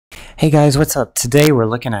Hey guys, what's up? Today we're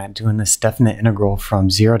looking at doing this definite integral from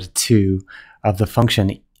 0 to 2 of the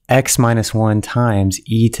function x minus 1 times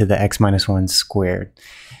e to the x minus 1 squared.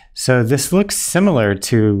 So this looks similar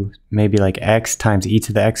to maybe like x times e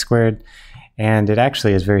to the x squared, and it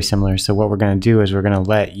actually is very similar. So what we're going to do is we're going to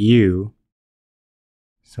let u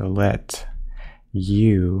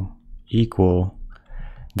equal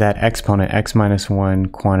that exponent x minus 1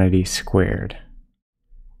 quantity squared.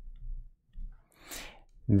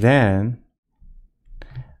 Then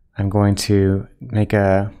I'm going to make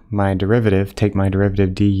my derivative, take my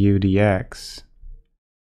derivative du dx.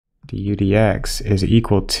 Du dx is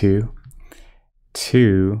equal to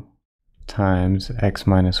 2 times x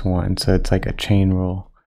minus 1. So it's like a chain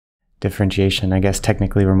rule differentiation. I guess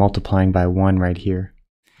technically we're multiplying by 1 right here.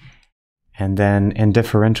 And then in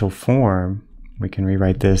differential form, we can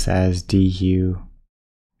rewrite this as du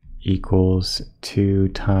equals 2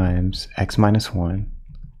 times x minus 1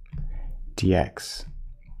 dx.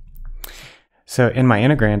 So in my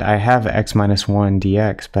integrand, I have x minus 1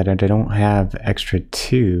 dx, but I don't have extra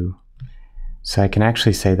 2. So I can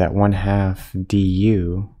actually say that 1/2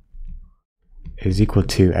 du is equal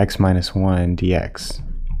to x minus 1 dx.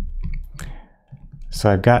 So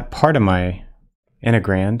I've got part of my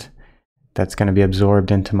integrand that's going to be absorbed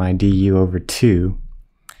into my du over 2.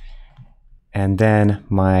 And then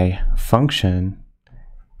my function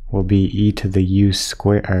will be e to the u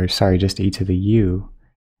squared, or sorry, just e to the u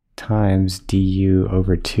times du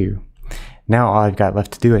over 2. Now all I've got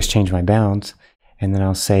left to do is change my bounds, and then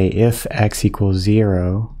I'll say if x equals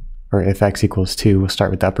 0, or if x equals 2, we'll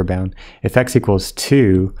start with the upper bound. If x equals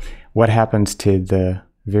 2, what happens to the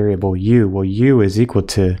variable u? Well, u is equal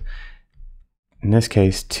to, in this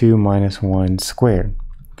case, 2 minus 1 squared.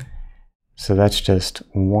 So that's just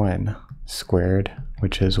 1 squared,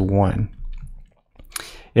 which is 1.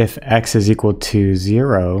 If x is equal to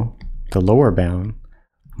 0, the lower bound,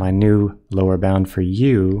 my new lower bound for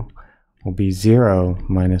u will be 0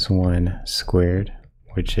 minus 1 squared,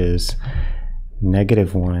 which is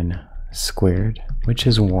negative 1 squared, which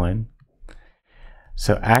is 1.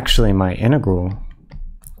 So actually my integral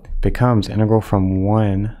becomes integral from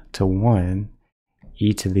 1 to 1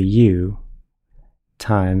 e to the u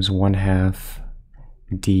times 1/2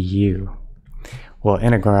 du. Well,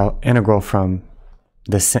 integral from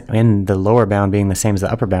in the lower bound being the same as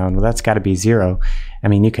the upper bound, well, that's got to be 0. I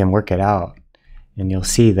mean, you can work it out, and you'll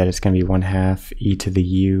see that it's going to be 1/2 e to the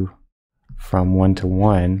u from 1 to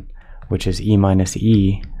 1, which is e minus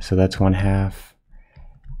e. So that's 1/2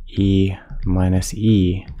 e minus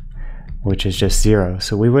e, which is just 0.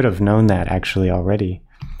 So we would have known that actually already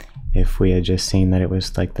if we had just seen that it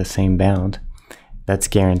was like the same bound. That's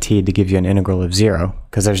guaranteed to give you an integral of 0,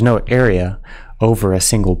 because there's no area over a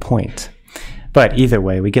single point. But either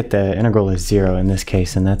way, we get the integral as 0 in this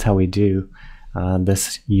case, and that's how we do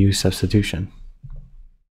this u substitution.